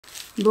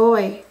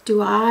Boy,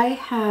 do I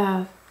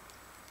have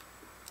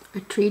a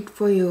treat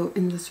for you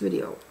in this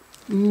video.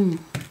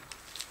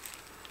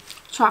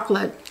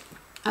 Chocolate.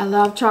 I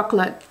love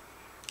chocolate.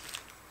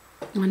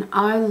 And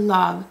I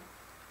love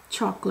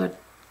chocolate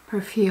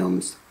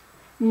perfumes.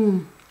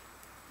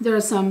 There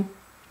are some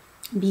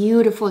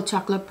beautiful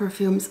chocolate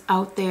perfumes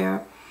out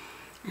there,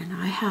 and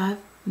I have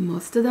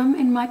most of them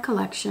in my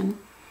collection.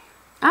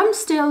 I'm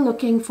still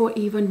looking for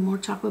even more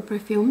chocolate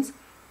perfumes,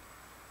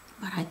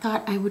 but I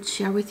thought I would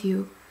share with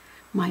you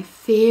my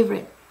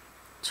favorite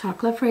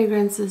chocolate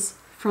fragrances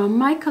from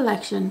my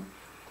collection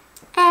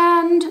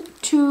and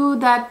two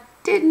that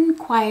didn't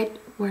quite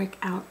work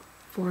out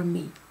for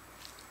me.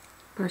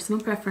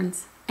 Personal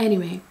preference.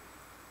 Anyway,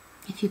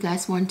 if you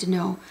guys want to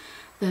know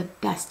the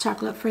best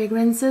chocolate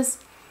fragrances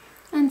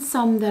and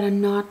some that are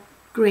not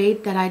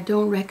great that I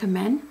don't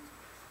recommend,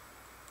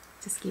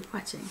 just keep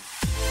watching.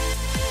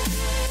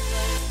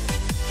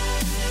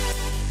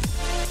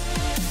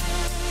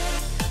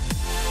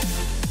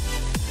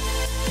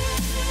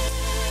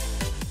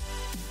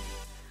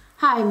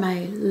 Hi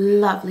my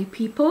lovely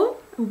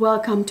people,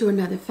 welcome to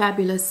another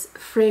fabulous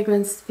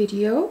fragrance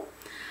video.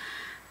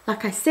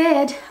 Like I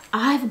said,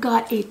 I've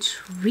got a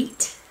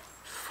treat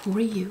for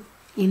you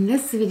in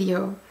this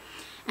video,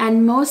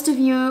 and most of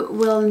you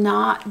will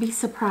not be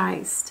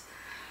surprised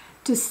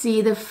to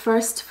see the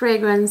first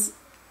fragrance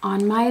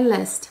on my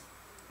list.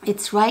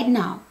 It's right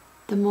now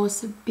the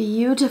most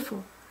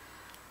beautiful,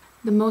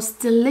 the most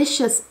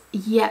delicious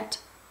yet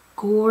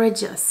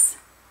gorgeous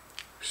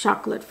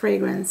chocolate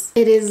fragrance.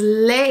 It is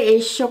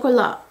Le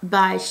Chocolat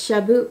by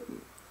Chabut.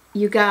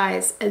 You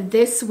guys,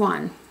 this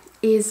one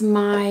is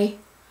my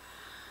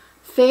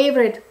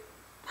favorite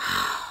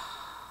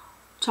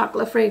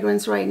chocolate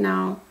fragrance right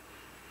now.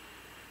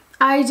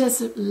 I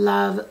just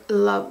love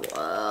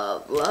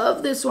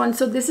this one.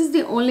 So this is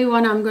the only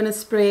one I'm gonna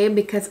spray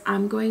because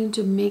I'm going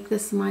to make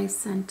this my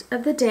scent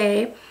of the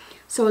day.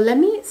 So let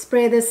me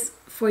spray this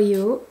for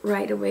you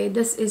right away.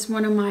 This is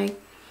one of my,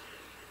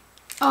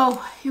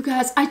 oh, you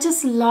guys, I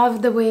just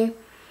love the way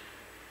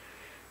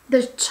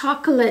the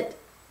chocolate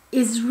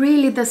is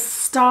really the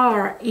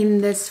star in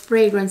this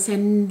fragrance,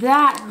 and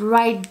that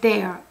right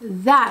there,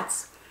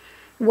 that's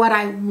what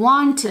I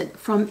wanted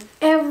from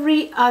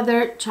every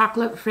other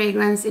chocolate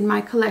fragrance in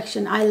my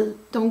collection.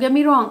 Don't get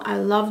me wrong, I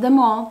love them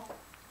all,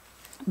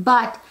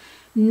 but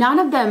none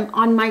of them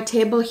on my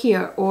table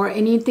here or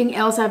anything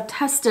else I've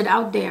tested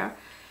out there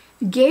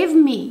gave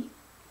me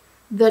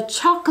the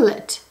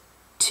chocolate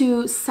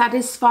to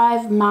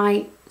satisfy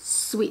my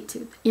sweet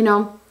tooth, you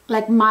know,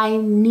 like my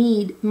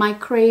need, my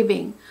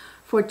craving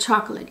for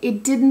chocolate.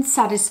 It didn't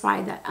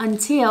satisfy that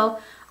until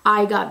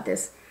I got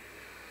this.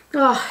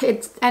 Oh,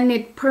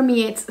 it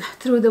permeates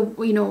through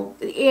the, you know,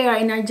 the air,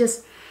 and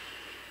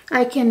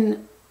I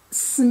can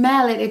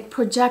smell it. It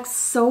projects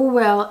so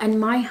well. And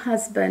my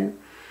husband,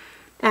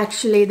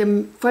 actually,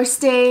 the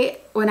first day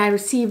when I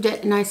received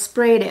it and I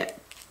sprayed it,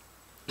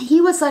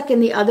 he was like in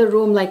the other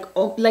room,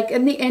 like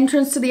in the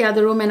entrance to the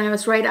other room, and I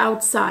was right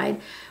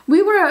outside.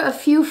 We were a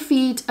few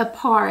feet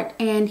apart,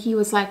 and he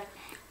was like,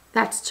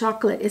 "That's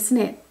chocolate, isn't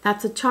it?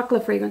 That's a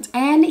chocolate fragrance."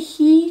 And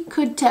he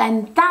could tell,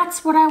 and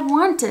that's what I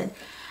wanted.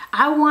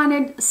 I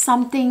wanted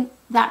something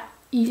that,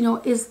 you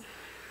know, is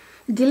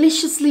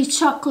deliciously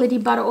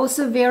chocolatey, but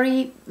also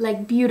very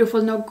like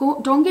beautiful. Now,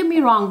 don't get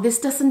me wrong, this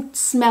doesn't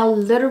smell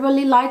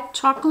literally like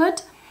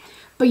chocolate,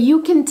 but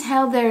you can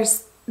tell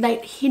there's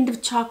like hint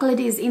of chocolate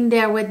is in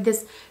there with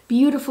this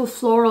beautiful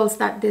florals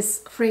that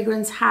this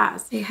fragrance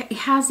has. It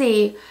has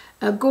a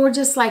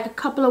gorgeous, like a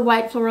couple of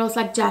white florals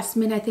like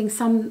jasmine, I think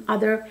some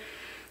other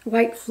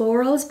white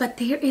florals, but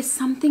there is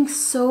something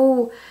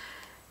so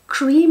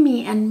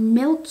creamy and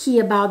milky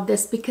about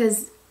this,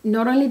 because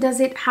not only does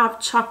it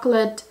have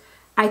chocolate,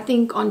 I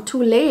think on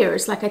two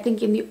layers, like I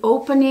think in the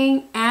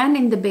opening and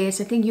in the base,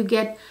 I think you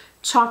get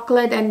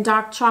chocolate and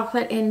dark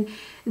chocolate, and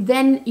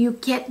then you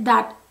get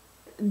that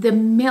the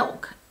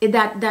milk,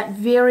 that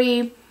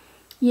very,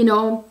 you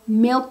know,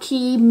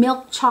 milky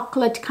milk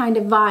chocolate kind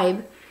of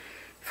vibe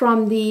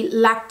from the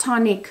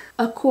lactonic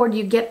accord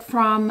you get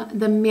from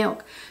the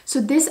milk. So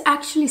this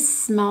actually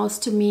smells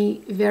to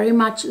me very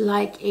much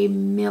like a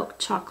milk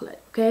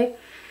chocolate, okay?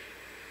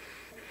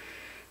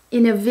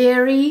 In a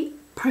very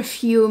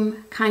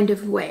perfume kind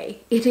of way.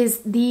 It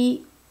is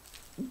the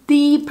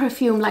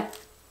perfume, like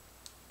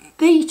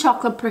the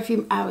chocolate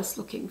perfume I was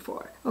looking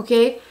for,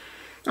 okay?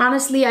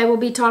 Honestly, I will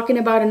be talking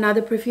about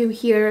another perfume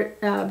here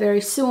very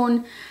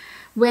soon.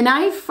 When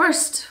I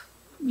first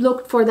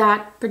looked for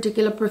that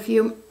particular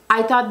perfume,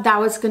 I thought that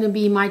was going to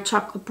be my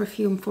chocolate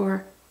perfume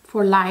for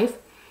life.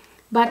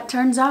 But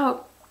turns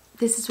out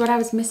this is what I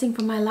was missing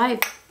from my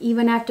life.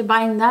 Even after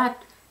buying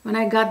that, when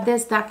I got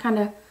this, that kind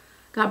of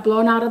got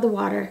blown out of the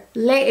water.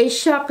 Le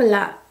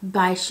Chocolat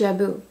by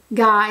Chabut.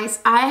 Guys,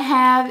 I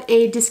have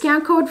a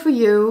discount code for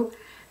you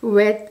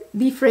with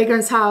the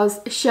Fragrance House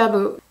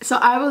Shabu. So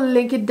I will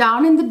link it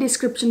down in the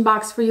description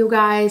box for you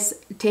guys.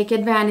 Take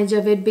advantage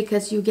of it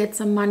because you get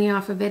some money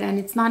off of it, and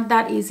it's not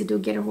that easy to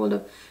get a hold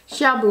of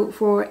Shabu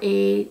for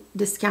a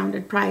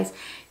discounted price.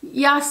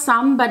 Yeah,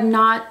 some, but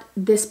not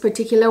this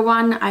particular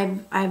one.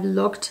 I've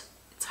looked.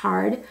 It's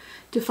hard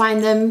to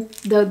find them,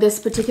 this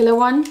particular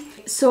one.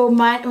 So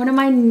one of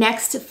my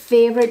next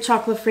favorite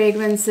chocolate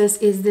fragrances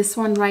is this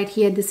one right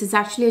here. This is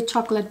actually a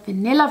chocolate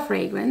vanilla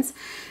fragrance.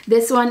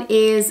 This one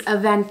is a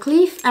Van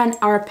Cleef and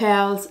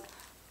Arpels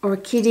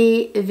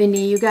Orchidee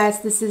Vanille. You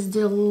guys, this is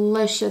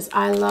delicious.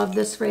 I love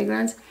this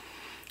fragrance.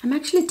 I'm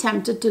actually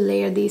tempted to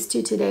layer these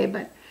two today,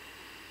 but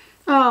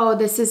oh,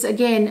 this is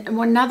again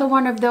another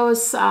one of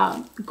those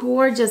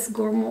gorgeous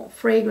gourmet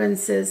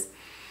fragrances.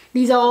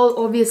 These are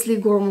all obviously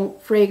gourmet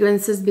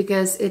fragrances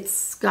because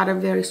it's got a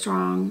very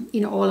strong, you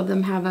know, all of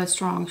them have a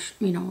strong,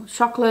 you know,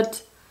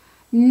 chocolate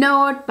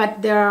note,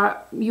 but they're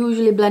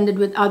usually blended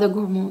with other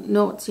gourmet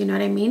notes, you know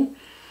what I mean?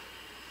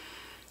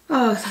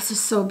 Oh, this is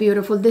so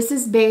beautiful. This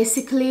is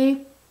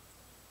basically,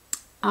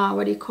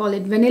 what do you call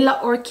it? Vanilla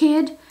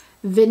orchid,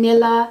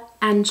 vanilla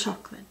and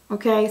chocolate.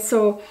 Okay,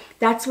 so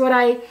that's what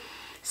I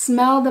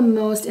smell the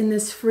most in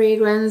this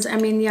fragrance. I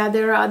mean, yeah,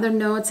 there are other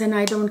notes and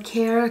I don't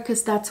care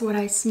because that's what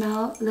I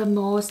smell the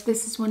most.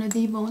 This is one of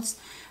the most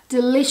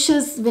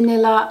delicious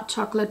vanilla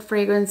chocolate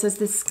fragrances.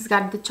 This has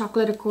got the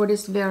chocolate accord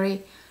is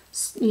very,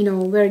 you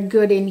know, very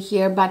good in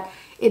here, but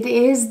it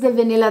is the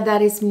vanilla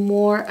that is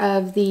more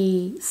of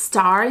the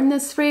star in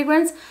this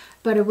fragrance,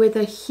 but with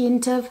a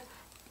hint of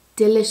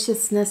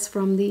deliciousness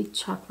from the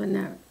chocolate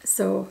note.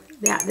 So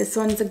yeah, this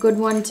one's a good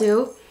one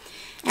too.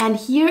 And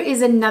here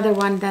is another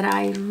one that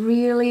I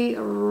really,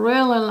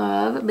 really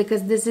love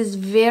because this is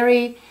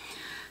very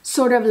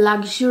sort of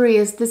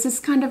luxurious. This is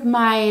kind of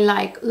my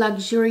like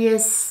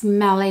luxurious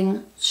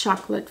smelling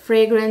chocolate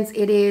fragrance.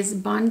 It is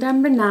Bond No.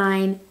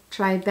 9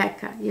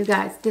 Tribeca. You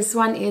guys, this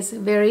one is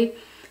very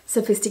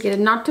sophisticated.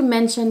 Not to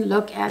mention,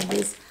 look at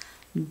this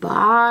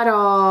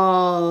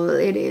bottle.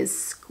 It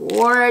is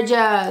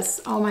gorgeous.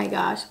 Oh my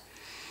gosh.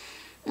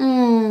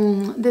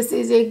 This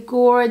is a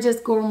gorgeous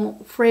gourmet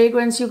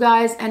fragrance, you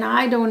guys, and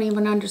I don't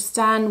even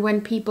understand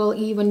when people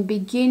even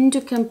begin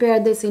to compare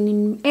this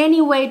in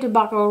any way to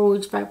Baccarat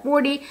Rouge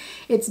 540.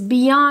 It's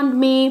beyond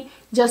me.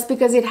 Just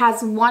because it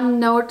has one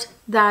note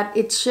that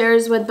it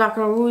shares with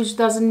Baccarat Rouge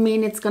doesn't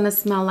mean it's gonna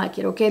smell like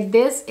it, okay?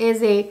 This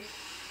is a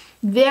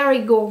very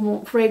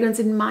gourmet fragrance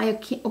in my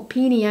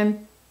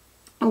opinion,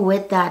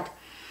 with that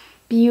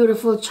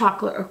beautiful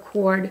chocolate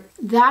accord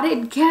that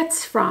it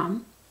gets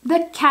from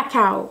the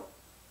cacao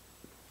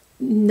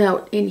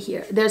note in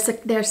here.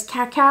 There's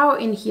cacao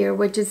in here,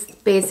 which is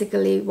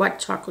basically what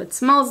chocolate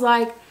smells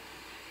like.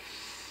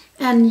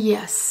 And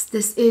yes,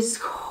 this is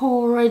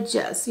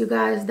gorgeous, you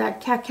guys. That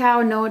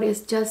cacao note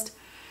is just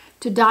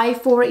to die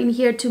for in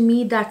here. To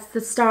me, that's the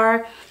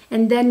star.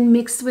 And then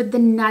mixed with the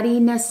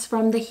nuttiness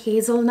from the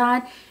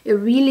hazelnut, it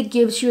really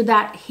gives you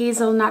that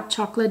hazelnut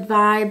chocolate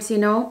vibes, you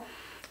know,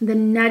 the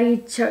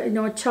nutty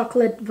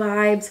chocolate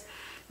vibes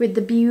with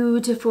the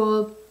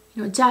beautiful,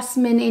 you know,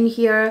 jasmine in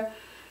here.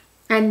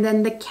 And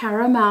then the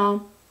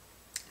caramel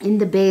in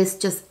the base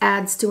just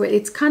adds to it.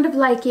 It's kind of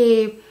like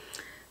a,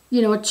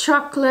 you know,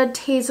 chocolate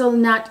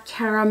hazelnut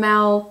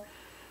caramel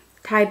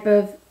type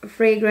of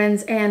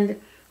fragrance. And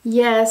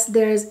yes,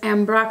 there's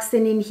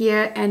ambroxan in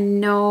here.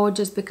 And no,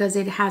 just because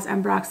it has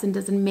ambroxan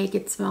doesn't make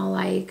it smell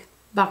like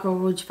Baccarat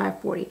Rouge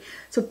 540.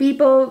 So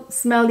people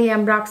smell the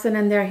ambroxan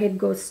and their head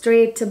goes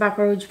straight to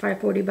Baccarat Rouge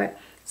 540. But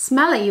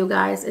smell it, you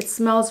guys. It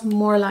smells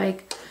more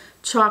like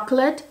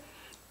chocolate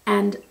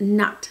and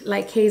nut,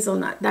 like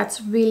hazelnut. That's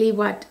really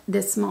what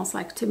this smells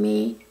like to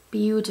me.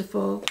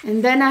 Beautiful.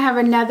 And then I have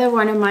another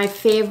one of my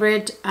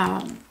favorite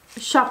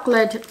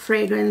chocolate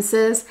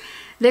fragrances.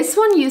 This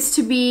one used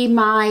to be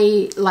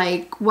my,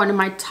 like, one of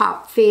my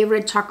top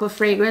favorite chocolate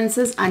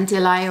fragrances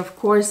until I, of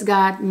course,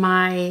 got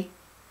my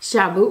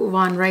Shabu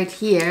one right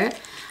here.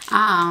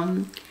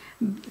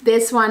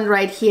 This one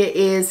right here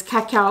is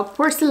Cacao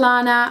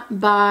Porcelana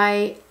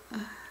by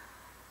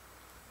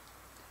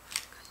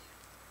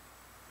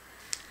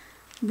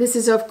this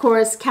is, of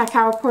course,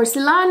 Cacao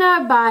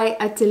Porcelana by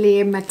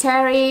Atelier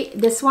Materi.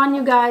 This one,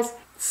 you guys,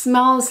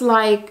 smells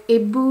like a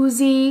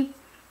boozy,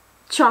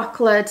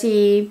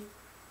 chocolatey,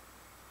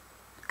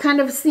 kind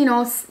of, you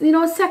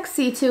know,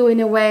 sexy too in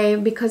a way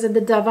because of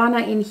the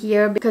Davana in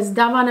here. Because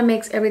Davana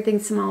makes everything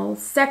smell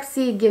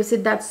sexy, gives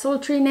it that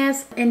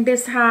sultriness. And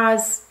this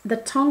has the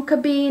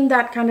tonka bean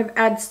that kind of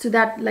adds to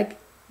that, like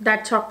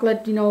that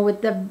chocolate, you know,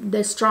 with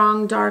the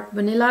strong dark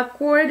vanilla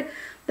accord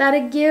that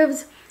it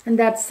gives. And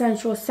that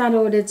sensual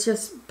sandalwood is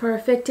just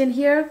perfect in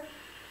here.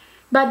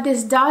 But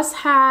this does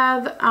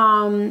have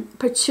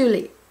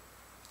patchouli.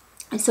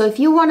 So if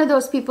you're one of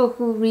those people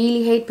who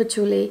really hate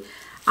patchouli,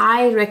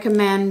 I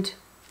recommend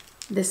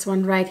this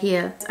one right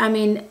here. I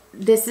mean,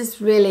 this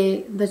is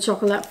really the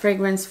chocolate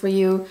fragrance for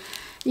you.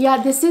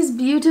 Yeah, this is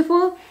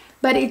beautiful,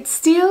 but it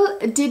still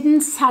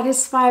didn't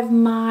satisfy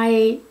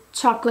my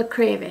chocolate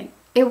craving.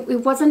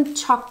 it wasn't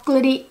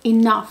chocolatey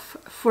enough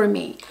for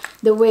me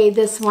the way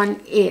this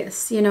one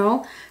is, you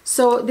know.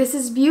 So this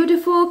is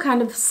beautiful,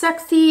 kind of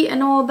sexy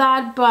and all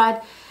that,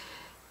 but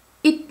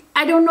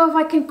I don't know if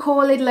I can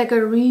call it like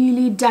a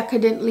really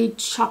decadently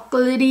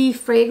chocolatey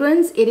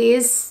fragrance. It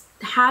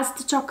has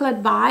the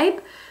chocolate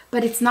vibe,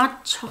 but it's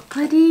not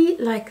chocolatey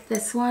like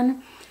this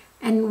one,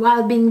 and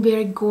while being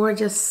very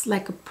gorgeous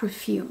like a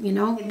perfume, you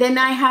know. Then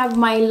I have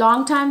my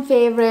longtime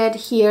favorite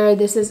here.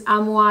 This is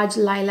Amouage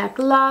Lilac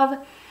Love.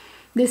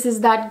 This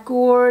is that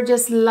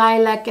gorgeous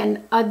lilac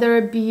and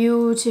other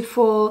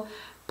beautiful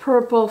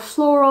purple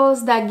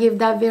florals that give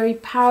that very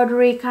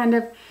powdery kind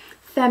of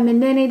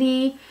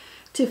femininity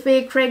to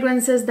fake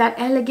fragrances, that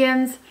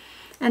elegance.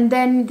 And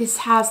then this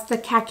has the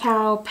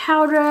cacao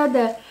powder,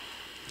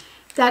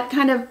 that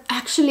kind of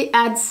actually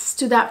adds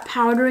to that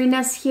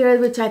powderiness here,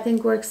 which I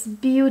think works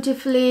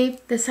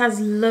beautifully. This has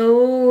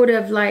load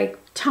of like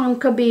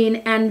tonka bean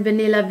and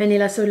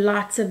vanilla, so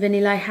lots of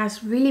vanilla. It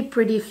has really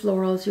pretty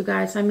florals, you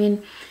guys. I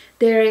mean,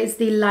 there is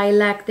the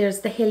lilac,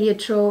 there's the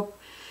heliotrope,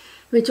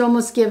 which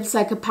almost gives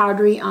like a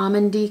powdery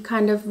almondy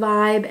kind of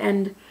vibe,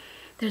 and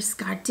there's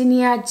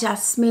gardenia,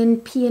 jasmine,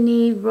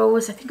 peony,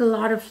 rose. I think a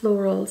lot of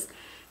florals.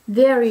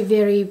 Very,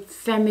 very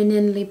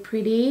femininely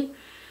pretty.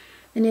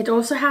 And it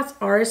also has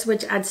ours,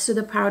 which adds to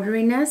the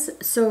powderiness.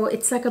 So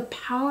it's like a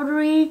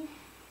powdery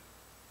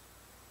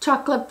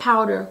chocolate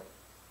powder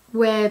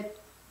with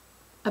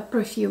a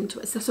perfume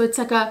twist. So it's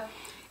like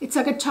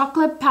a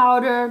chocolate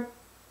powder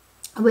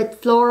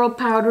with floral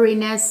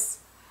powderiness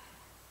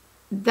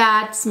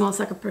that smells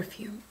like a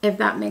perfume, if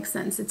that makes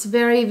sense. It's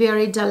very,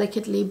 very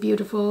delicately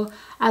beautiful.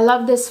 I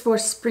love this for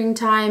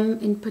springtime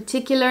in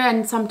particular,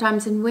 and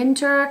sometimes in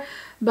winter,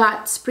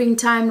 but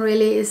springtime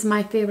really is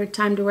my favorite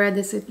time to wear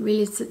this. It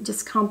really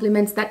just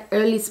complements that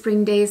early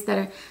spring days that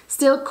are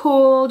still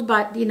cold,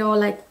 but you know,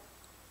 like,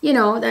 you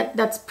know,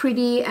 that's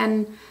pretty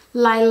and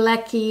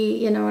lilac-y,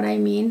 you know what I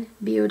mean?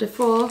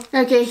 Beautiful.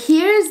 Okay,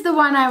 here's the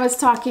one I was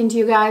talking to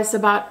you guys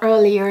about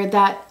earlier,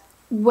 that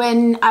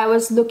when I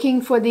was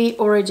looking for the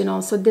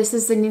original. So this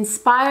is an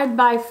inspired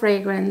by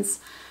fragrance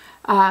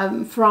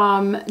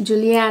from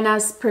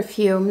Julianna's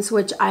Perfumes,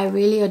 which I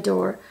really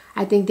adore.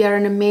 I think they're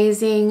an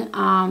amazing,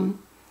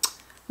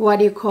 what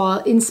do you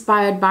call,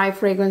 inspired by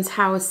fragrance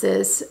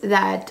houses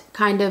that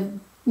kind of,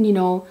 you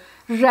know,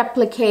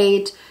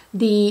 replicate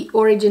the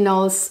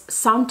originals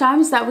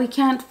sometimes that we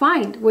can't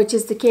find, which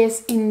is the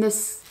case in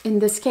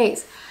this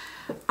case.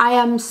 I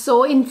am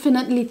so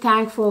infinitely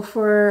thankful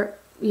for,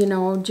 you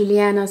know,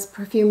 Julianna's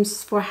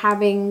Perfumes for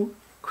having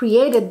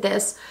created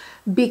this,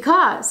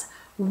 because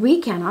we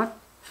cannot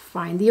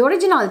find the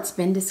original. It's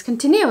been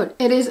discontinued.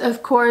 It is,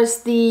 of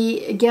course,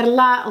 the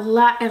Guerlain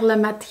La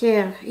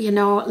Matière, you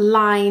know,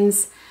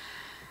 lines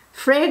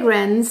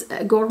fragrance,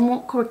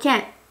 Gourmand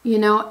Coquin, you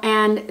know,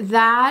 and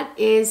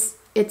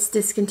it's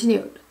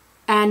discontinued.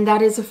 And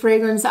that is a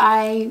fragrance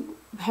I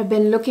have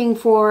been looking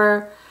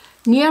for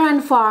near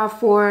and far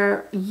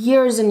for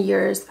years and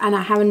years, and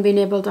I haven't been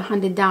able to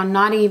hunt it down,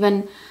 not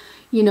even,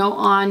 you know,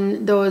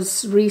 on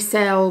those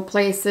resale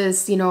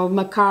places, you know,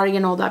 Macari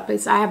and all that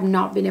place. I have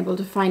not been able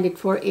to find it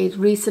for a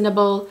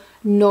reasonable,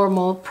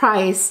 normal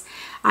price.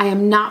 I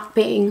am not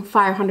paying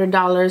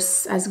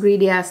 $500 as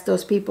greedy as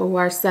those people who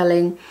are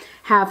selling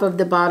half of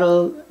the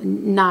bottle.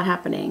 Not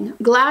happening.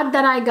 Glad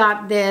that I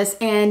got this,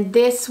 and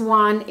this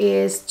one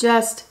is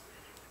just,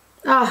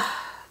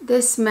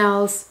 this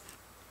smells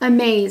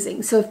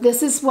amazing. So if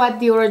this is what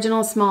the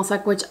original smells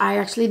like, which I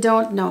actually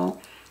don't know,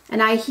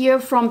 and I hear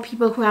from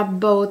people who have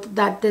both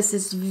that this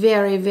is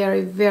very,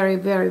 very, very,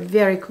 very,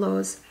 very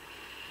close.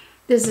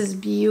 This is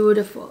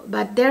beautiful.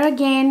 But there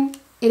again,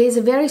 it is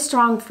a very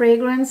strong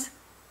fragrance,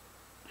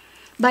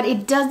 but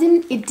it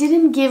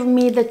didn't give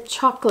me the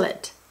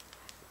chocolate.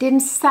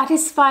 Didn't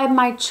satisfy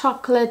my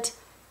chocolate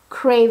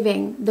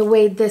craving the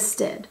way this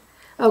did.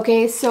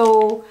 Okay,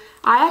 so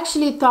I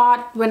actually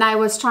thought when I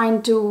was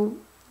trying to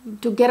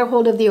get a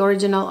hold of the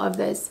original of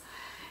this,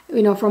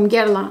 you know, from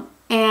Guerlain,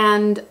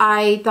 and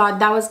I thought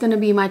that was going to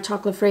be my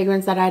chocolate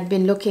fragrance that I'd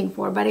been looking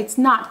for, but it's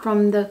not.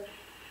 From the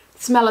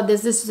smell of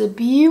this is a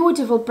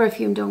beautiful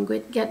perfume,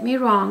 don't get me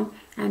wrong,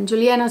 and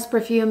Julianna's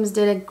Perfumes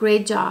did a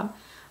great job,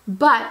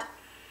 but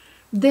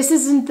this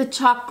isn't the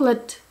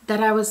chocolate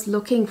that I was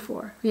looking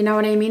for, you know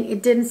what I mean?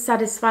 It didn't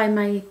satisfy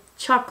my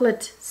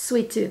chocolate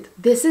sweet tooth.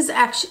 This is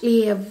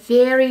actually a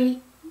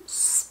very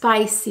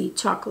spicy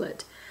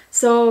chocolate,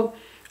 so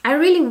I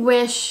really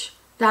wish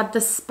that the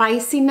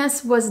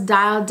spiciness was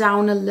dialed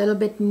down a little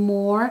bit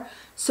more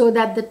so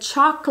that the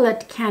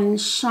chocolate can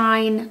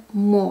shine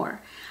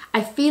more.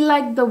 I feel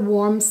like the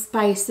warm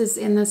spices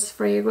in this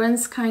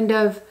fragrance kind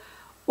of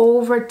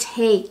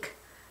overtake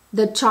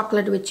the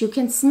chocolate, which you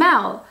can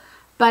smell,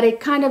 but it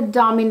kind of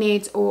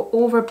dominates or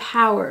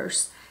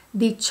overpowers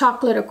the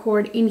chocolate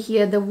accord in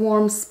here, the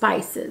warm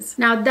spices.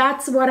 Now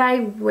that's what I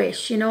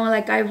wish, you know,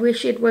 like I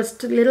wish it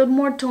was a little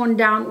more toned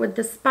down with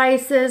the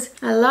spices.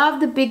 I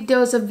love the big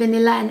dose of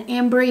vanilla and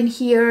amber in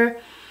here,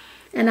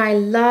 and I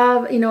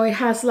love, you know, it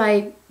has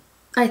like,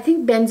 I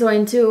think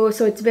benzoin too,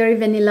 so it's very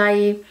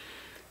vanilla-y,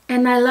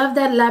 And I love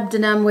that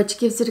labdanum, which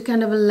gives it a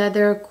kind of a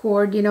leather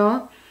cord, you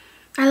know.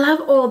 I love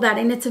all that,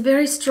 and it's a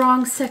very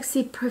strong,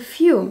 sexy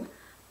perfume,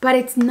 but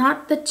it's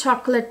not the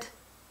chocolate,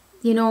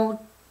 you know,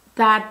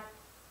 that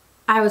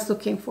I was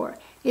looking for.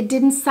 It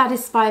didn't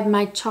satisfy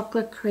my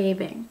chocolate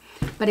craving,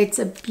 but it's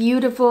a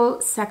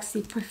beautiful,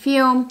 sexy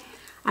perfume.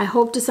 I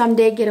hope to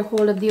someday get a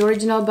hold of the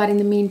original, but in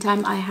the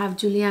meantime, I have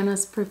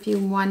Julianna's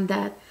perfume one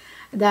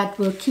that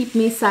will keep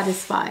me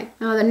satisfied.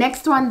 Now, the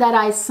next one that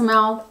I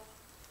smell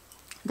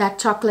that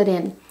chocolate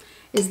in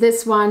is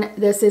this one.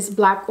 This is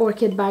Black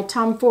Orchid by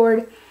Tom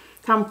Ford.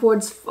 Tom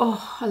Ford's,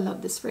 oh, I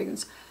love this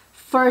fragrance.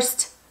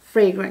 First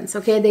fragrance,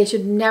 okay? They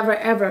should never,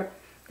 ever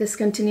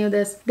discontinue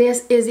this.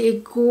 This is a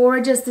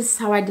gorgeous, this is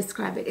how I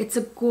describe it. It's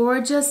a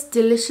gorgeous,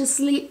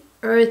 deliciously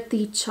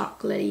earthy,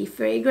 chocolatey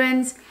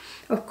fragrance.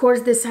 Of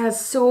course, this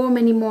has so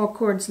many more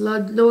chords,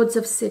 loads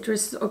of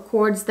citrus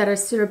chords that are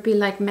syrupy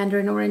like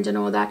mandarin orange and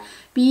all that.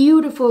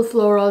 Beautiful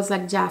florals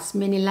like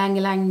jasmine, ylang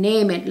ylang,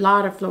 name it. A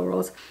lot of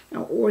florals,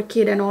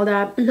 orchid and all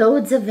that.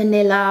 Loads of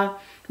vanilla,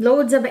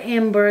 loads of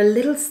amber,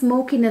 little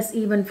smokiness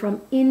even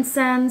from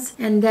incense.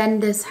 And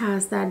then this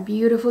has that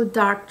beautiful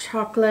dark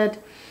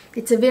chocolate.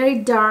 It's a very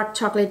dark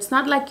chocolate. It's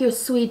not like your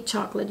sweet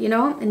chocolate, you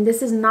know? And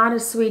this is not a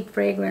sweet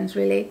fragrance,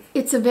 really.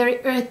 It's a very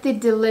earthy,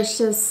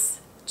 delicious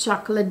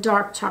chocolate,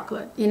 dark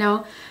chocolate, you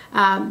know.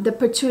 The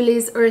patchouli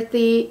is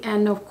earthy,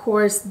 and of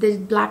course the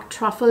black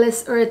truffle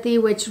is earthy,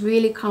 which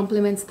really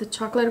complements the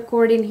chocolate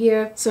accord in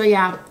here. So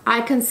yeah,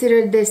 I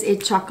consider this a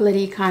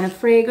chocolatey kind of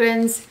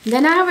fragrance.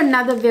 Then I have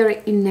another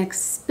very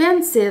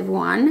inexpensive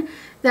one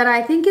that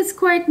I think is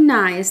quite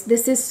nice.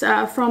 This is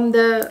from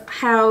the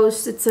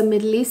house. It's a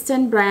Middle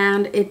Eastern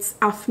brand. It's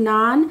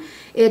Afnan.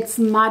 It's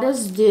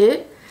Madas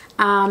de.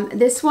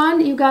 This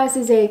one, you guys,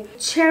 is a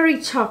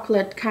cherry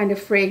chocolate kind of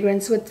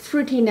fragrance with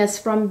fruitiness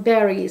from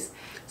berries.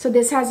 So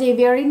this has a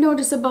very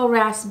noticeable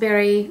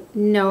raspberry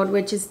note,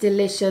 which is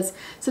delicious.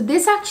 So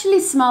this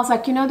actually smells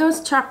like, you know,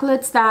 those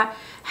chocolates that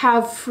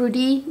have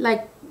fruity,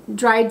 like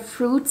dried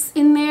fruits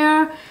in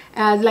there,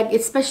 like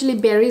especially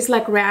berries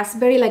like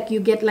raspberry, like you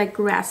get like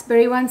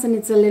raspberry ones and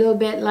it's a little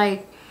bit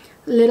like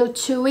little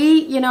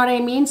chewy, you know what I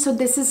mean? So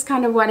this is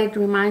kind of what it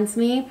reminds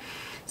me.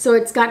 So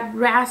it's got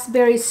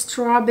raspberry,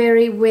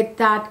 strawberry with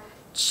that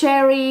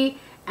cherry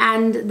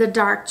and the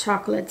dark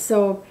chocolate.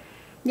 So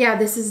yeah,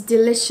 this is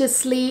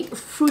deliciously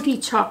fruity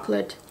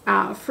chocolate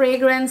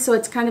fragrance. So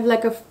it's kind of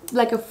like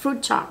a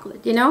fruit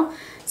chocolate, you know.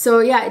 So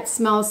yeah, it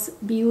smells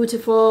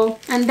beautiful.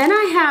 And then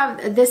I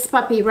have this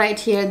puppy right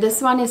here.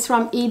 This one is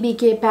from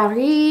EBK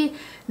Paris.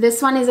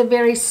 This one is a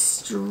very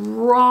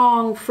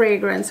strong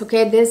fragrance,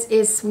 okay? This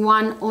is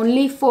one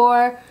only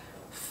for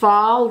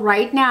fall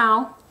right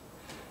now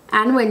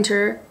and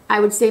winter. I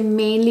would say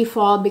mainly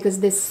fall because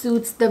this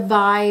suits the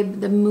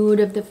vibe, the mood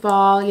of the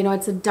fall. You know,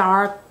 it's a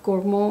dark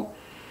gourmand.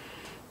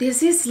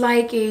 This is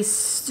like a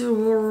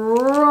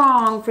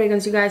strong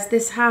fragrance, you guys.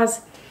 This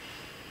has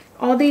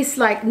all these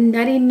like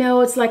nutty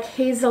notes like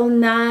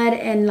hazelnut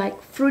and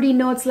like fruity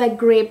notes like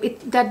grape.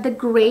 The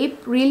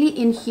grape really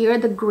in here,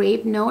 the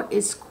grape note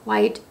is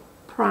quite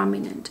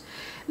prominent.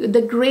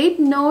 The grape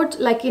note,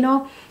 like, you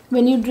know,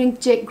 when you drink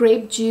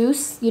grape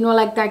juice, you know,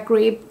 like that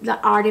grape,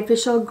 the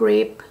artificial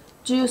grape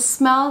juice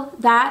smell,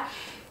 that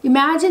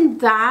imagine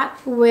that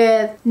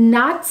with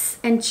nuts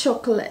and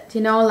chocolate, you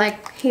know,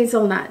 like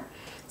hazelnut.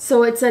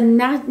 So it's a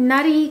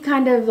nutty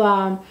kind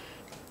of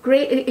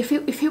great.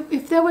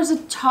 If there was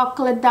a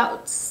chocolate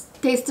that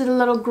tasted a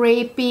little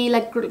grapey,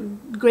 like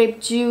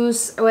grape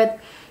juice with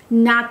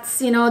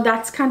nuts, you know,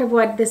 that's kind of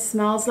what this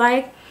smells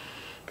like.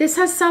 This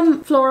has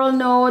some floral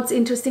notes,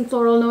 interesting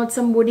floral notes,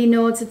 some woody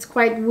notes. It's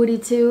quite woody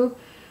too.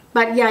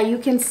 But yeah, you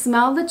can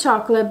smell the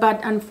chocolate,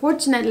 but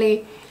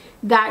unfortunately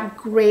that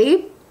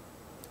grape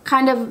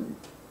kind of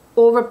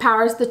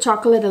overpowers the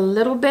chocolate a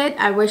little bit.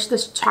 I wish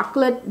this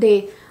chocolate,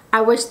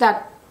 I wish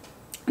that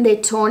they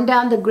toned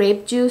down the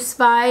grape juice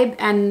vibe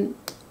and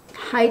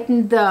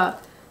heightened the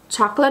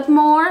chocolate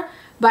more,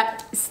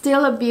 but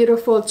still a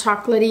beautiful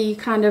chocolatey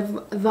kind of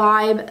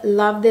vibe.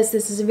 Love this.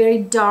 This is a very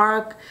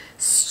dark,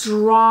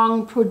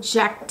 strong,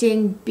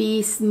 projecting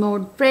beast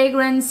mode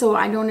fragrance, so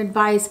I don't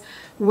advise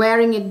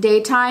wearing it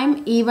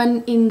daytime.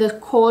 Even in the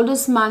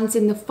coldest months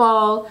in the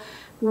fall,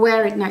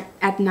 wear it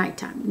at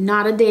nighttime.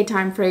 Not a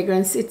daytime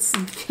fragrance.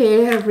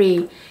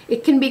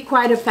 It can be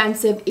quite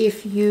offensive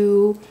if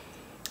you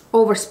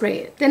overspray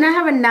it. Then I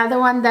have another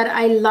one that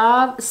I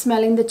love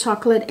smelling the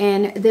chocolate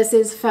in. This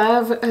is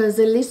Fèvre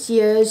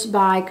Délicieuse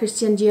by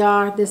Christian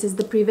Dior. This is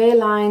the Privé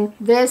line.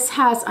 This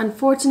has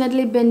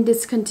unfortunately been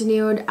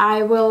discontinued.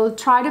 I will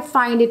try to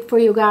find it for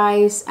you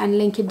guys and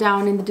link it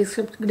down in the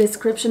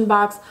description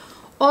box.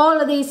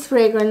 All of these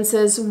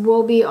fragrances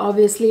will be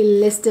obviously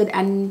listed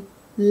and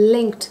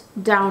linked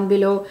down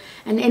below,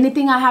 and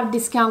anything I have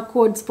discount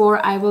codes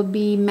for I will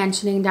be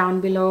mentioning down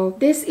below.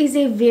 This is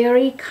a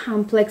very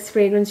complex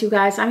fragrance, you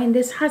guys. I mean,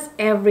 this has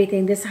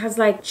everything. This has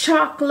like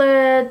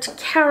chocolate,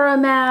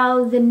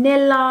 caramel,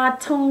 vanilla,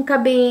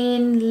 tonka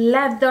bean,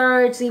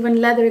 leather. It's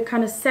even leather,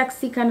 kind of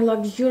sexy, kind of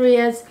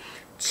luxurious,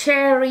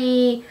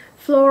 cherry,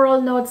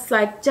 floral notes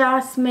like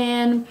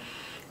jasmine,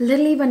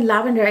 little even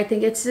lavender. I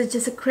think it's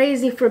just a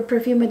crazy fruit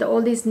perfume with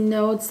all these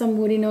notes, some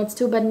woody notes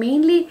too, but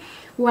mainly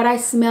what I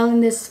smell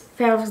in this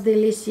Perfumes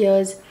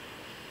Delicious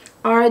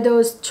are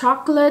those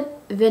chocolate,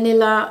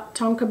 vanilla,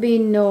 tonka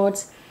bean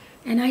notes.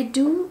 And I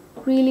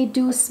really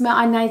do smell,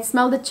 and I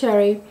smell the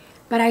cherry,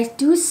 but I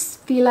do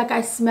feel like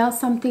I smell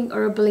something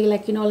herbally,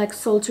 like, you know, like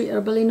sultry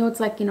herbally notes,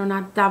 like, you know,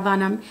 not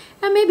Davana,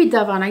 and maybe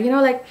Davana, you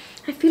know, like,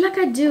 I feel like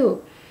I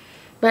do.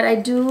 But I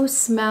do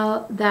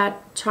smell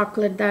that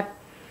chocolate, that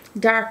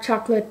dark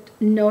chocolate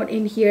note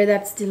in here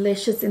that's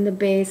delicious in the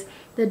base.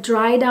 The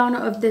dry down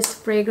of this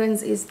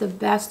fragrance is the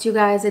best, you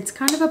guys. It's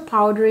kind of a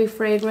powdery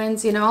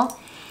fragrance, you know,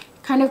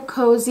 kind of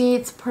cozy.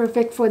 It's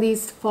perfect for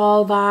these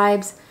fall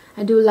vibes.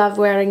 I do love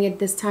wearing it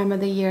this time of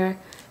the year.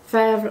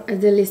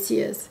 Perfumes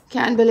Delicious.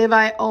 Can't believe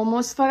I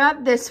almost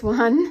forgot this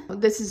one.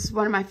 This is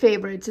one of my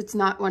favorites. It's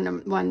not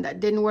one that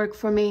didn't work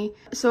for me.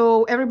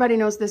 So everybody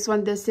knows this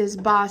one. This is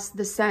Boss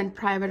The Scent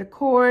Private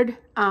Accord.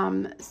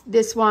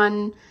 This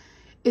one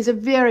is a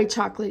very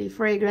chocolatey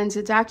fragrance.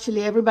 It's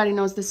actually, everybody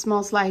knows this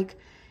smells like,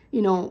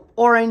 you know,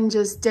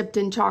 oranges dipped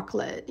in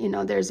chocolate. You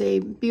know, there's a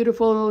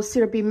beautiful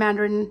syrupy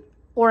mandarin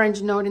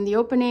orange note in the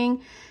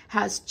opening,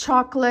 has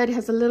chocolate,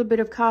 has a little bit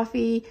of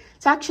coffee.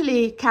 It's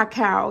actually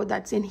cacao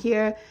that's in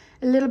here,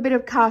 a little bit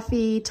of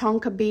coffee,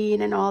 tonka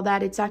bean and all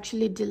that. It's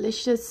actually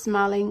delicious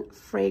smelling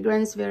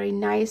fragrance, very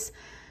nice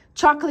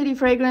chocolatey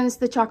fragrance.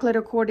 The chocolate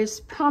accord is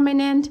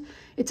prominent.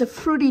 It's a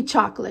fruity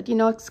chocolate, you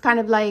know, it's kind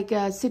of like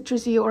a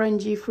citrusy,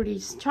 orangey,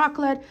 fruity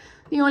chocolate.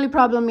 The only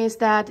problem is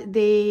that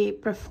the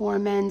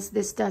performance,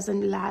 this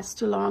doesn't last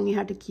too long. You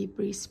have to keep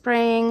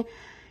respraying.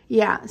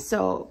 Yeah,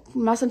 so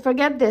mustn't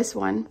forget this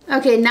one.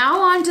 Okay,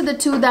 now on to the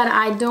two that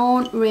I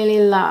don't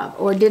really love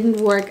or didn't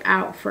work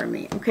out for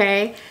me,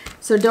 okay?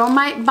 So don't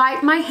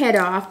bite my head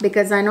off,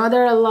 because I know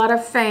there are a lot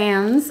of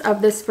fans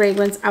of this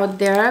fragrance out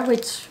there,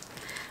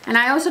 and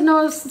I also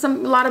know a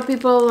lot of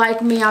people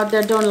like me out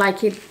there don't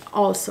like it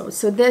also.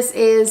 So this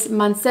is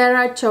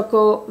Mancera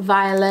Choco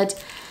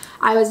Violet.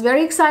 I was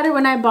very excited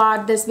when I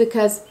bought this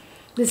because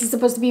this is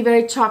supposed to be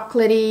very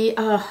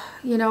chocolatey,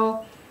 you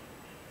know.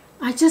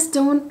 I just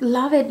don't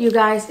love it, you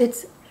guys.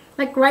 It's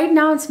like right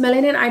now I'm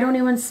smelling it, I don't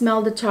even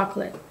smell the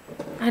chocolate.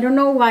 I don't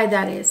know why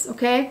that is,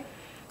 okay?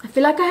 I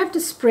feel like I have to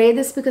spray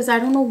this because I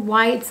don't know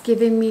why it's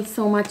giving me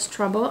so much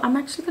trouble. I'm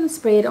actually going to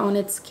spray it on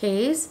its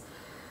case.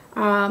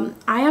 I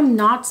am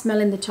not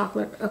smelling the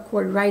chocolate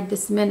accord right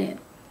this minute.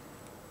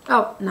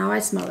 Oh, now I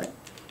smell it.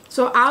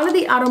 So out of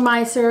the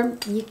atomizer,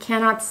 you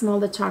cannot smell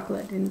the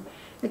chocolate. And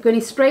like when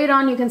you spray it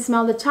on, you can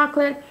smell the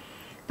chocolate.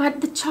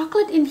 But the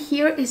chocolate in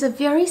here is a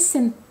very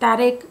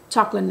synthetic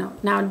chocolate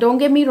note. Now, don't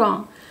get me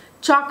wrong.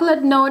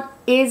 Chocolate note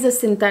is a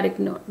synthetic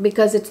note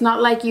because it's not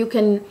like you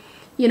can,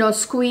 you know,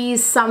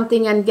 squeeze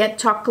something and get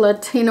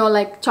chocolate, you know,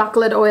 like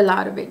chocolate oil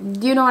out of it.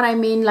 Do you know what I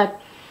mean? Like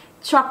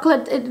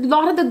chocolate, a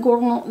lot of the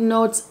gourmet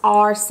notes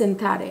are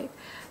synthetic.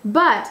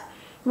 But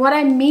what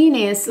I mean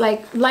is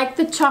like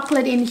the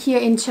chocolate in here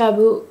in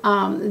Chabu,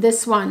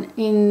 this one,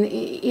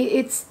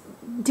 it's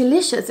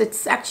delicious.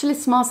 It actually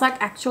smells like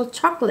actual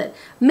chocolate,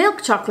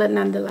 milk chocolate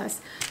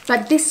nonetheless.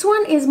 But this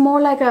one is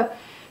more like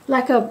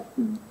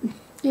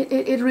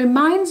it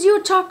reminds you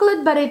of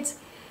chocolate, but it's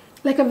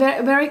like a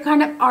very, very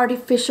kind of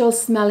artificial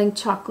smelling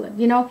chocolate,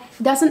 you know.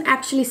 It doesn't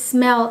actually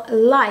smell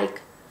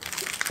like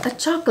a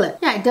chocolate.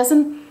 Yeah, it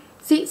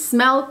doesn't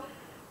smell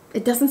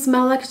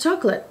like a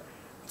chocolate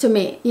to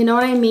me, you know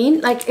what I mean?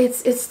 Like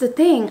it's the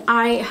thing.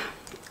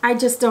 I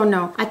just don't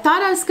know. I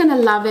thought I was gonna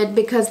love it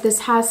because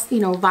this has, you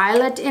know,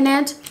 violet in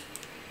it,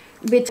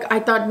 which I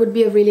thought would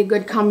be a really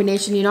good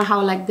combination. You know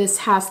how like this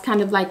has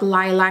kind of like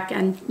lilac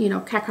and, you know,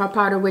 cacao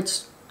powder, which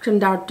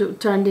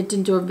turned it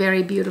into a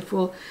very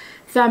beautiful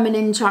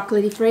feminine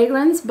chocolatey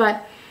fragrance.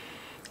 But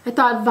I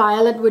thought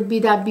violet would be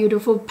that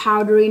beautiful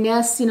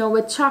powderiness, you know,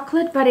 with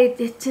chocolate, but it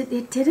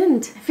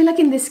didn't. I feel like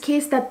in this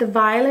case that the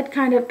violet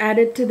kind of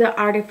added to the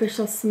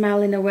artificial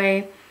smell in a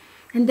way.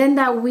 And then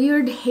that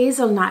weird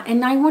hazelnut.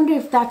 And I wonder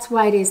if that's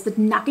why it is. The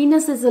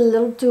nuttiness is a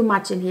little too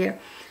much in here.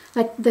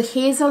 Like the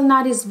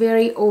hazelnut is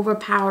very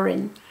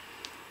overpowering.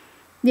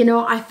 You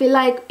know, I feel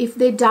like if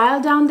they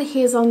dialed down the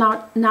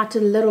hazelnut a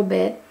little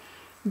bit,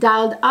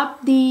 dialed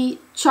up the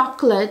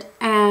chocolate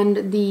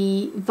and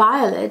the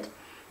violet,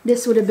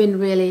 this would have been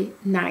really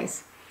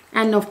nice.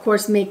 And of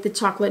course make the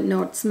chocolate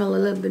note smell a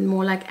little bit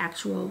more like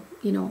actual,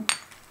 you know,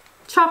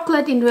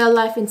 chocolate in real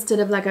life instead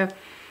of like a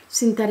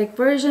synthetic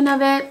version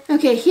of it.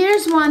 Okay,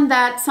 here's one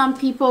that some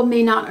people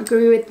may not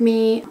agree with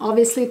me.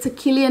 Obviously it's a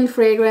Kilian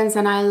fragrance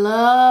and I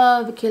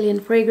love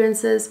Kilian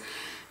fragrances,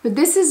 but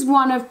this is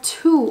one of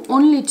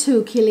only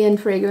two Kilian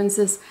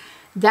fragrances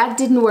that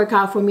didn't work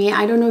out for me.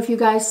 I don't know if you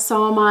guys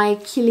saw my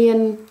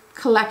Kilian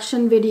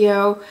collection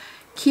video.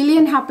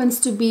 Kilian happens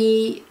to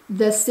be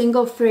the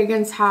single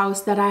fragrance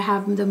house that I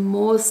have the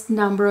most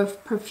number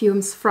of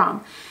perfumes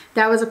from.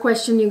 That was a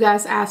question you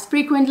guys asked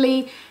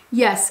frequently.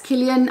 Yes,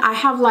 Kilian, I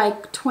have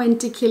like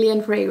 20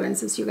 Kilian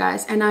fragrances, you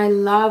guys, and I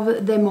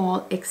love them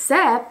all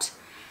except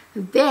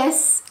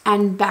this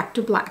and Back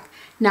to Black.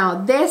 Now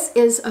this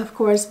is of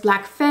course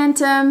Black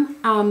Phantom.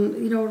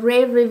 You know,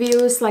 rave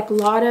reviews, like a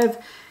lot of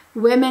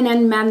women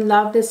and men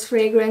love this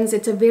fragrance.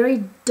 It's a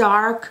very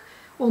dark,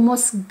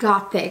 almost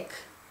gothic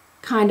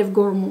kind of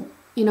gourmand.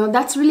 You know,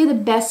 that's really the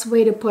best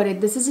way to put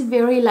it. This is a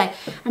very, like,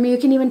 I mean, you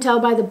can even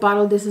tell by the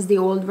bottle, this is the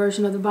old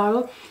version of the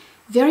bottle.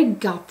 Very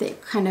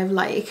gothic kind of,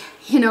 like,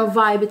 you know,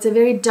 vibe. It's a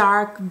very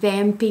dark,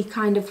 vampy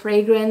kind of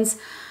fragrance.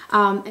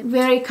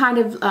 Very kind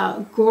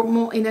of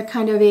gourmand in a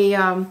kind of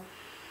a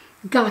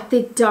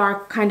gothic,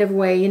 dark kind of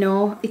way, you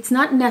know. It's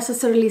not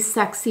necessarily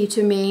sexy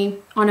to me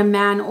on a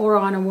man or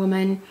on a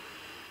woman.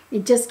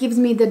 It just gives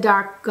me the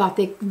dark,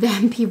 gothic,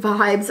 vampy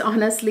vibes.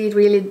 Honestly, it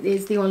really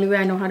is the only way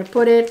I know how to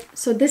put it.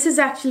 So this is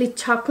actually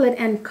chocolate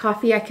and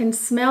coffee. I can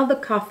smell the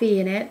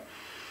coffee in it.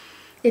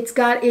 It's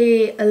got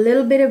a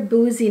little bit of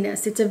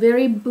booziness. It's a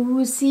very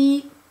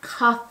boozy,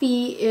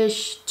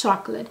 coffee-ish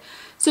chocolate.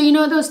 So you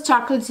know those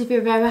chocolates, if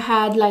you've ever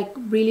had like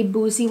really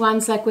boozy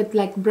ones, like with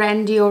like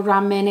brandy or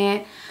rum in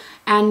it,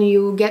 and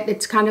you get,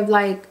 it's kind of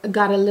like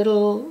got a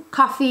little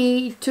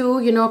coffee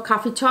too, you know,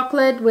 coffee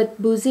chocolate with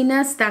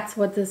booziness. That's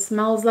what this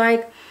smells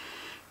like.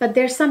 But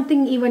there's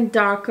something even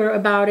darker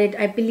about it.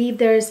 I believe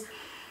there's,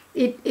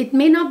 it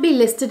may not be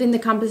listed in the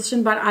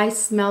composition, but I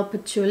smell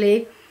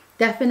patchouli.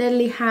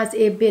 Definitely has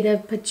a bit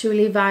of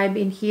patchouli vibe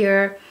in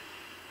here,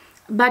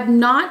 but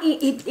not,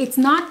 it's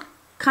not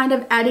kind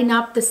of adding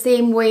up the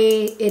same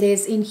way it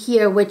is in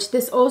here, which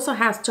this also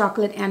has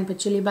chocolate and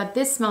patchouli, but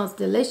this smells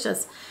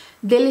delicious.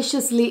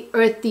 Deliciously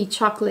earthy,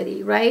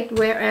 chocolatey, right?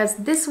 Whereas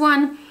this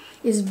one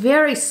is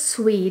very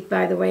sweet,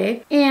 by the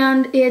way,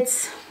 and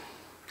it's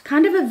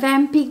kind of a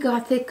vampy,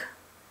 gothic,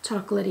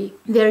 chocolatey,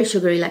 very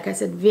sugary. Like I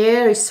said,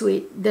 very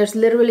sweet. There's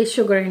literally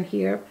sugar in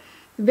here.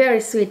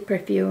 Very sweet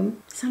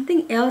perfume.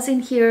 Something else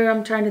in here,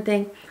 I'm trying to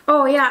think.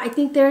 Oh yeah, I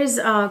think there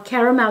is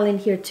caramel in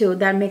here too.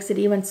 That makes it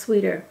even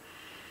sweeter.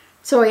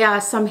 So yeah,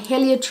 some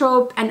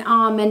heliotrope and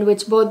almond,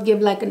 which both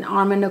give like an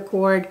almond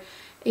accord,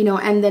 you know,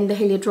 and then the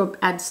heliotrope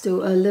adds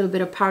to a little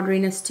bit of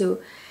powderiness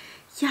too.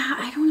 Yeah,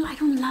 I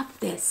don't love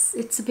this.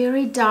 It's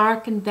very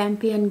dark and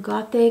vampy and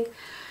gothic.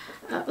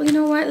 You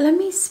know what? Let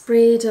me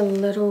spray it a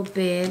little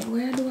bit.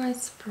 Where do I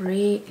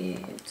spray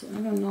it? I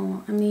don't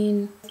know. I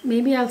mean,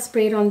 maybe I'll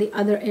spray it on the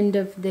other end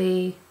of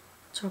the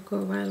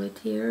Choco Violet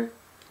here.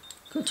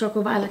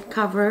 Choco Violet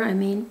cover, I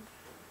mean.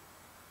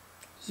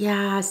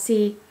 Yeah,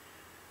 see,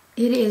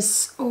 it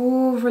is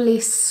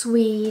overly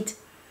sweet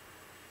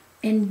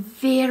and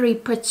very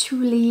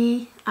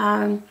patchouli.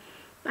 I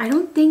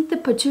don't think the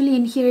patchouli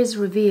in here is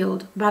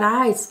revealed, but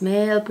I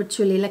smell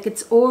patchouli, like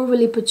it's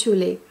overly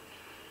patchouli.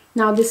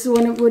 Now this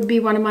is would be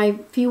one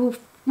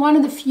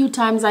of the few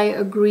times I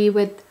agree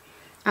with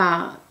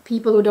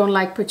people who don't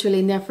like patchouli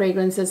in their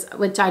fragrances,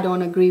 which I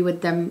don't agree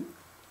with them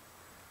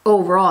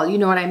overall. You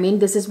know what I mean?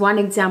 This is one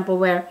example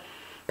where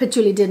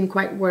patchouli didn't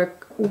quite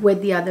work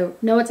with the other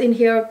notes in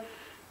here.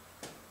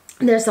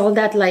 There's all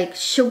that like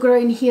sugar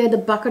in here, the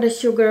bucket of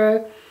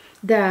sugar,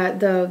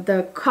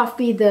 the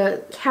coffee,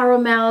 the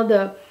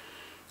caramel,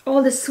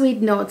 all the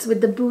sweet notes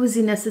with the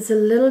booziness. It's a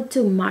little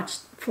too much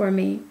for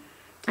me.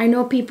 I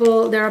know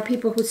there are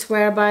people who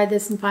swear by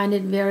this and find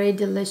it very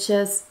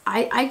delicious.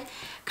 I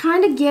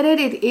kind of get it.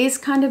 It is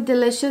kind of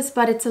delicious,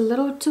 but it's a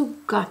little too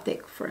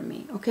gothic for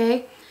me,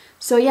 okay?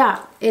 So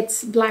yeah,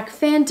 it's Black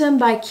Phantom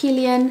by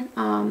Ceylon.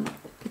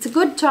 It's a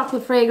good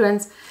chocolate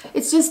fragrance.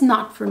 It's just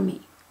not for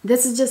me.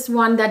 This is just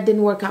one that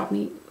didn't work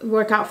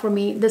out for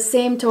me. The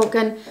same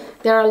token,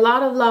 there are a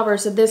lot of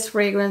lovers of this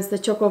fragrance, the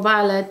Choco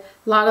Violet,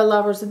 a lot of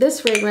lovers of this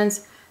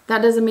fragrance.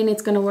 That doesn't mean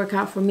it's going to work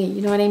out for me.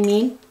 You know what I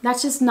mean?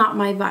 That's just not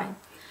my vibe.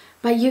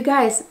 But you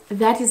guys,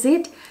 that is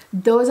it.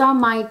 Those are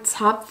my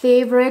top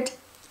favorite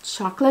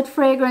chocolate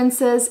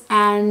fragrances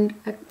and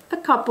a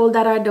couple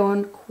that I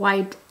don't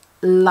quite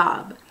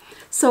love.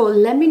 So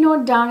let me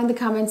know down in the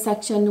comment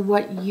section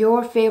what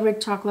your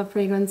favorite chocolate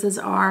fragrances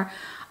are.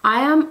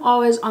 I am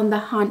always on the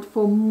hunt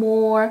for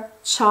more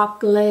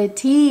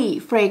chocolatey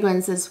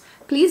fragrances.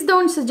 Please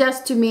don't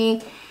suggest to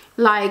me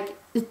like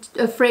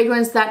a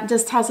fragrance that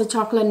just has a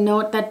chocolate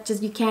note that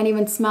just you can't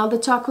even smell the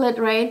chocolate,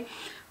 right?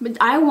 But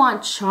I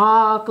want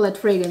chocolate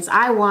fragrance.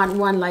 I want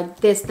one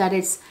like this that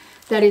is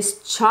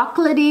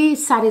chocolatey,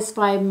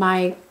 satisfy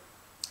my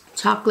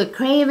chocolate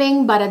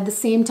craving, but at the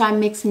same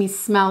time makes me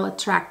smell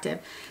attractive.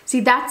 See,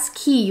 that's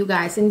key, you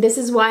guys, and this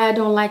is why I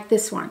don't like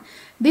this one.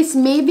 This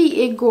may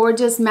be a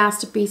gorgeous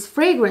masterpiece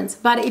fragrance,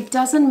 but it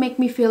doesn't make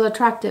me feel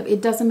attractive.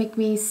 It doesn't make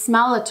me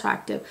smell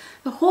attractive.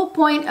 The whole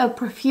point of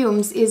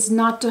perfumes is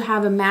not to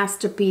have a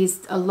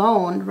masterpiece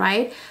alone,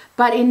 right?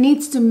 But it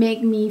needs to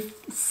make me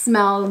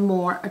smell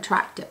more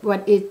attractive,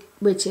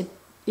 which it,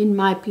 in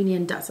my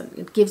opinion, doesn't.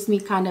 It gives me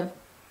kind of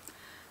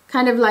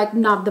like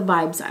not the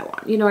vibes I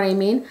want, you know what I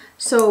mean?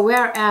 So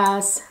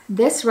whereas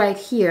this right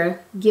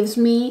here gives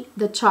me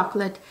the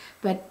chocolate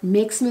but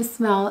makes me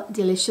smell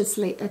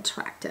deliciously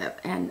attractive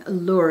and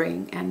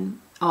alluring and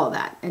all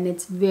that, and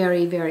it's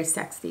very, very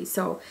sexy.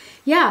 So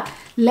yeah,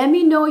 let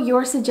me know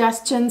your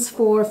suggestions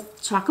for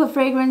chocolate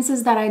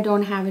fragrances that I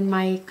don't have in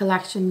my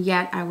collection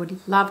yet. I would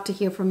love to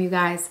hear from you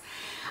guys.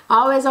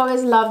 Always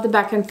love the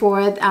back and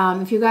forth.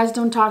 If you guys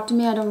don't talk to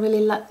me, I don't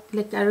really I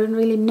don't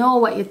really know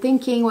what you're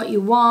thinking, what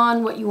you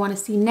want to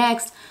see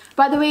next.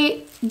 By the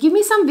way, give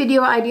me some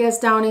video ideas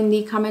down in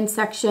the comment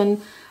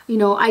section. You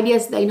know,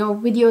 ideas that, you know,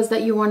 videos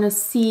that you want to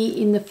see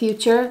in the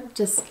future.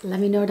 Just let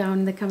me know down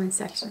in the comment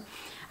section.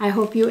 I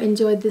hope you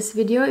enjoyed this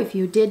video. If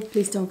you did,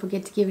 please don't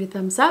forget to give it a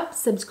thumbs up.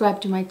 Subscribe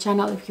to my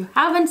channel if you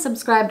haven't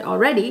subscribed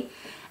already.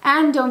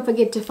 And don't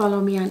forget to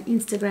follow me on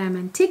Instagram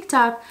and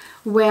TikTok,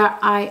 where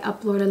I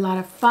upload a lot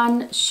of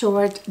fun,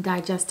 short,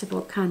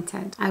 digestible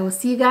content. I will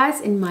see you guys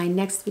in my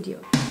next video.